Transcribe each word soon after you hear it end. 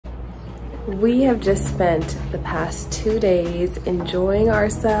We have just spent the past 2 days enjoying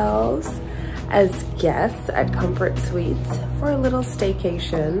ourselves as guests at Comfort Suites for a little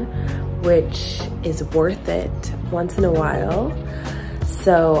staycation, which is worth it once in a while.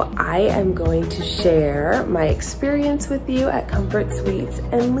 So I am going to share my experience with you at Comfort Suites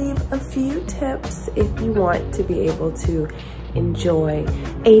and leave a few tips if you want to be able to enjoy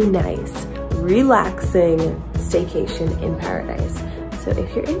a nice, relaxing staycation in paradise. So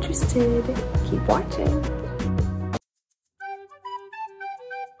if you're interested, keep watching.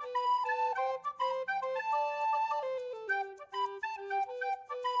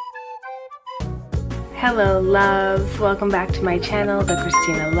 Hello loves, welcome back to my channel, The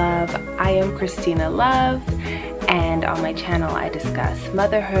Kristina Love. I am Kristina Love, and on my channel I discuss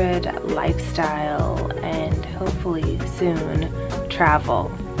motherhood, lifestyle, and hopefully soon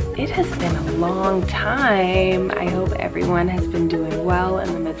travel. It has been a long time. I hope everyone has been doing well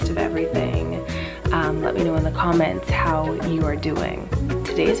in the midst of everything. Let me know in the comments how you are doing.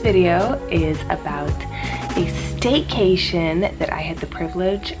 Today's video is about a staycation that I had the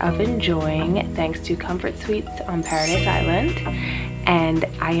privilege of enjoying thanks to Comfort Suites on Paradise Island, and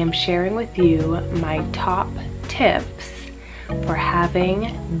I am sharing with you my top tips for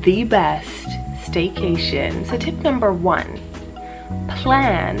having the best staycation. So tip number 1,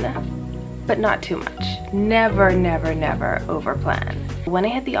 plan, but not too much. Never, never, never over plan. When I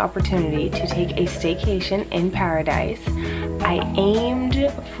had the opportunity to take a staycation in paradise, I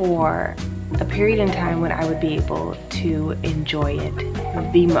aimed for a period in time when I would be able to enjoy it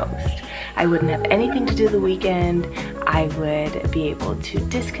the most. I wouldn't have anything to do the weekend. I would be able to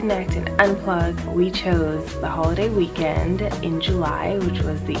disconnect and unplug. We chose the holiday weekend in July, which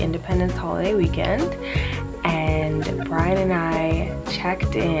was the Independence holiday weekend. And Brian and I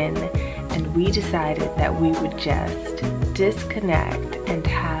checked in and we decided that we would just disconnect and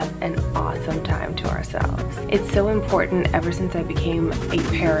have an awesome time to ourselves. It's so important ever since I became a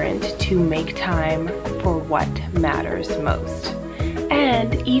parent to make time for what matters most.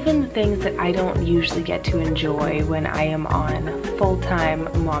 And even the things that I don't usually get to enjoy when I am on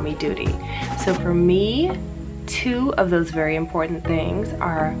full-time mommy duty. So for me, 2 of those very important things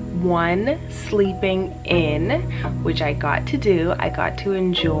are 1, sleeping in, which I got to do. I got to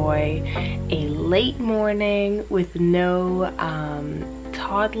enjoy a late morning with no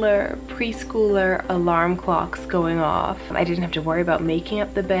toddler, preschooler alarm clocks going off. I didn't have to worry about making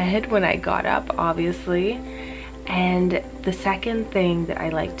up the bed when I got up, obviously. And the second thing that I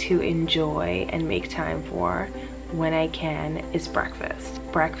like to enjoy and make time for when I can is breakfast.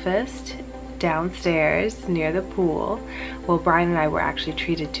 Breakfast downstairs near the pool. Well, Brian and I were actually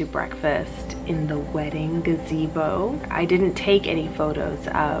treated to breakfast in the wedding gazebo. I didn't take any photos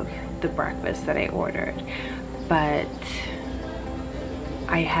of the breakfast that I ordered, but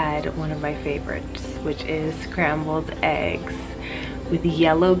I had one of my favorites, which is scrambled eggs with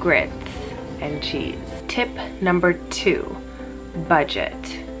yellow grits and cheese. Tip number 2, budget.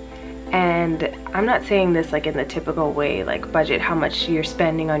 And I'm not saying this like in the typical way, like budget how much you're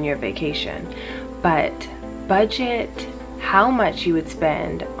spending on your vacation, but budget how much you would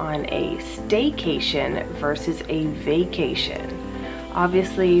spend on a staycation versus a vacation.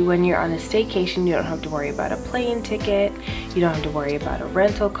 Obviously, when you're on a staycation, you don't have to worry about a plane ticket, you don't have to worry about a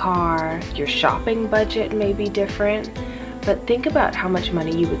rental car, your shopping budget may be different, but think about how much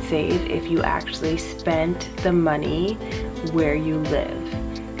money you would save if you actually spent the money where you live.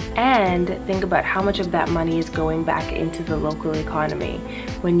 And think about how much of that money is going back into the local economy.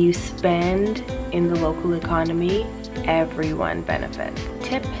 When you spend in the local economy, everyone benefits.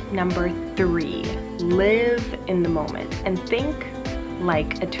 Tip number 3, live in the moment and think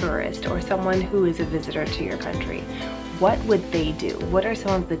like a tourist or someone who is a visitor to your country. What would they do? What are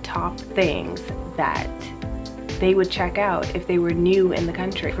some of the top things that they would check out if they were new in the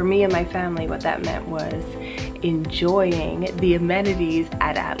country? For me and my family, what that meant was enjoying the amenities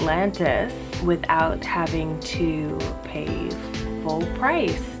at Atlantis without having to pay full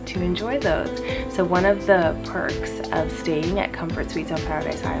price to enjoy those. So one of the perks of staying at Comfort Suites on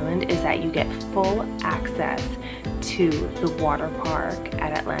Paradise Island is that you get full access to the water park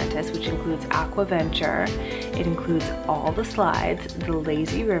at Atlantis, which includes Aquaventure. It includes all the slides, the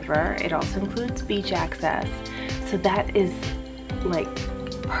lazy river. It also includes beach access. So that is like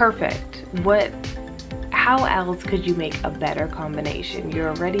perfect. How else could you make a better combination? You're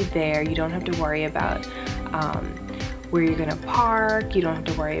already there. You don't have to worry about where you're gonna park. You don't have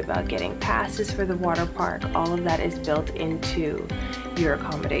to worry about getting passes for the water park. All of that is built into your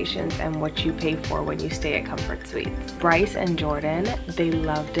accommodations and what you pay for when you stay at Comfort Suites. Bryce and Jordan, they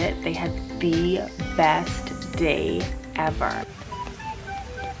loved it. They had the best day ever.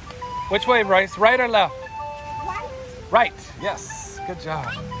 Which way, Bryce? Right or left? Right. Right. Yes. Good job.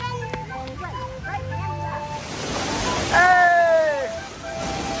 Right and left. Hey!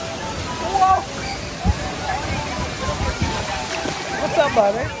 Whoa! What's up,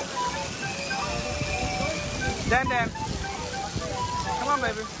 buddy? Dan. Come on,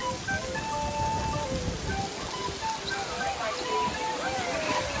 baby.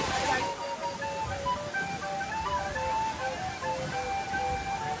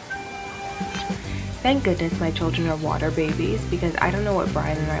 Thank goodness my children are water babies, because I don't know what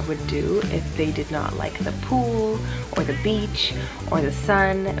Brian and I would do if they did not like the pool or the beach or the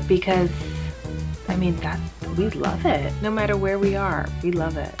sun, because I mean, we love it. No matter where we are, we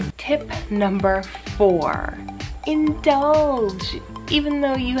love it. Tip number 4, indulge. Even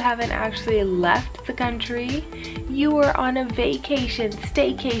though you haven't actually left the country, you are on a vacation,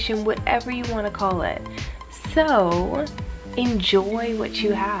 staycation, whatever you want to call it. So enjoy what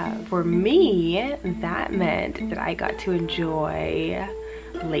you have. For me, that meant that I got to enjoy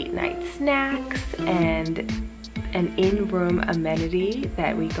late night snacks and an in-room amenity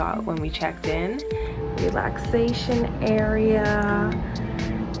that we got when we checked in, relaxation area,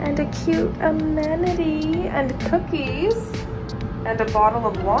 and a cute amenity, and cookies, and a bottle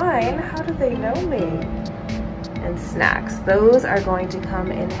of wine. How do they know me? And snacks. Those are going to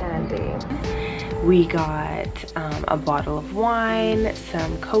come in handy. We got a bottle of wine,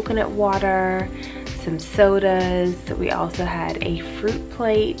 some coconut water, some sodas. We also had a fruit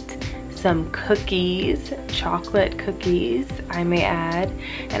plate, some cookies, chocolate cookies, I may add,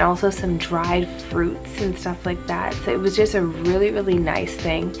 and also some dried fruits and stuff like that. So it was just a really, really nice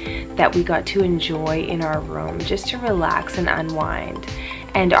thing that we got to enjoy in our room, just to relax and unwind.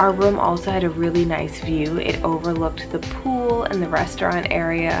 And our room also had a really nice view. It overlooked the pool and the restaurant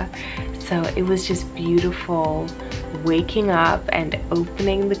area. So it was just beautiful waking up and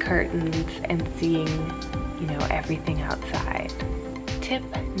opening the curtains and seeing, you know, everything outside. Tip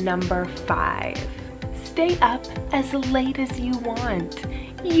number 5, stay up as late as you want.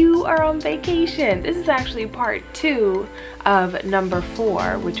 You are on vacation. This is actually part 2 of number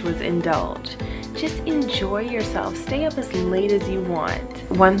 4, which was indulge. Just enjoy yourself. Stay up as late as you want.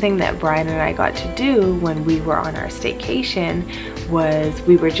 One thing that Brian and I got to do when we were on our staycation was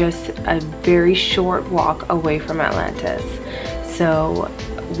we were just a very short walk away from Atlantis. So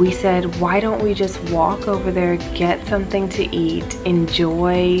we said, why don't we just walk over there, get something to eat,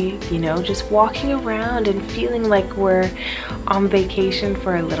 enjoy, you know, just walking around and feeling like we're on vacation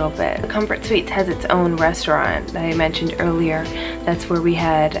for a little bit. Comfort Suites has its own restaurant that I mentioned earlier. That's where we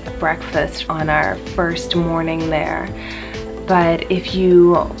had breakfast on our first morning there. But if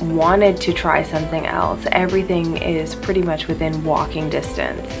you wanted to try something else, everything is pretty much within walking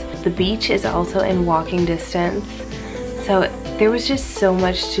distance. The beach is also in walking distance. So there was just so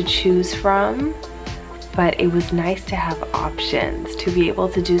much to choose from, but it was nice to have options, to be able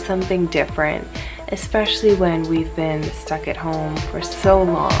to do something different, especially when we've been stuck at home for so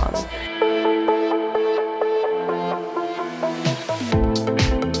long.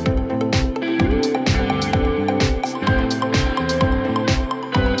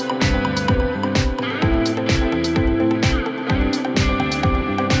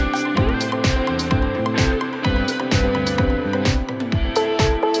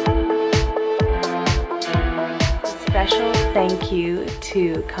 Special thank you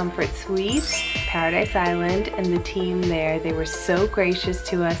to Comfort Suites, Paradise Island, and the team there. They were so gracious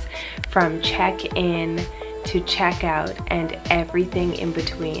to us from check-in to check-out and everything in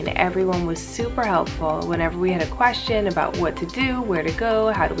between. Everyone was super helpful whenever we had a question about what to do, where to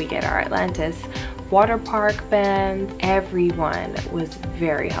go, how do we get our Atlantis water park bands. Everyone was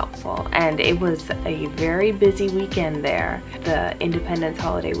very helpful, and it was a very busy weekend there, the Independence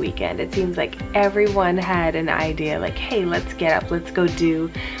holiday weekend. It seems like everyone had an idea, like, hey, let's get up, let's go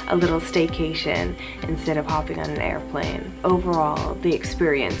do a little staycation instead of hopping on an airplane. Overall, the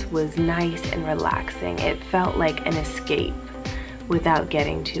experience was nice and relaxing. It felt like an escape without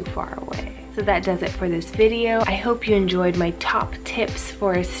getting too far away. So that does it for this video. I hope you enjoyed my top tips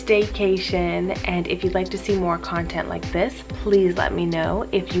for a staycation, and if you'd like to see more content like this, please let me know.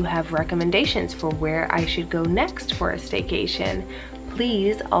 If you have recommendations for where I should go next for a staycation,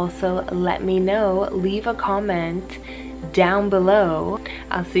 please also let me know. Leave a comment down below.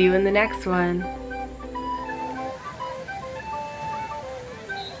 I'll see you in the next one.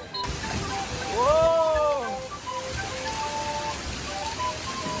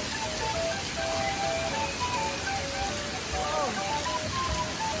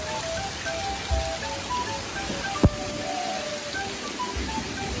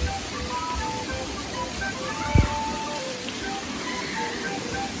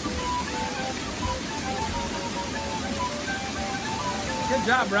 Good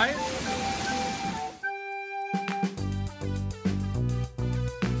job, Brian.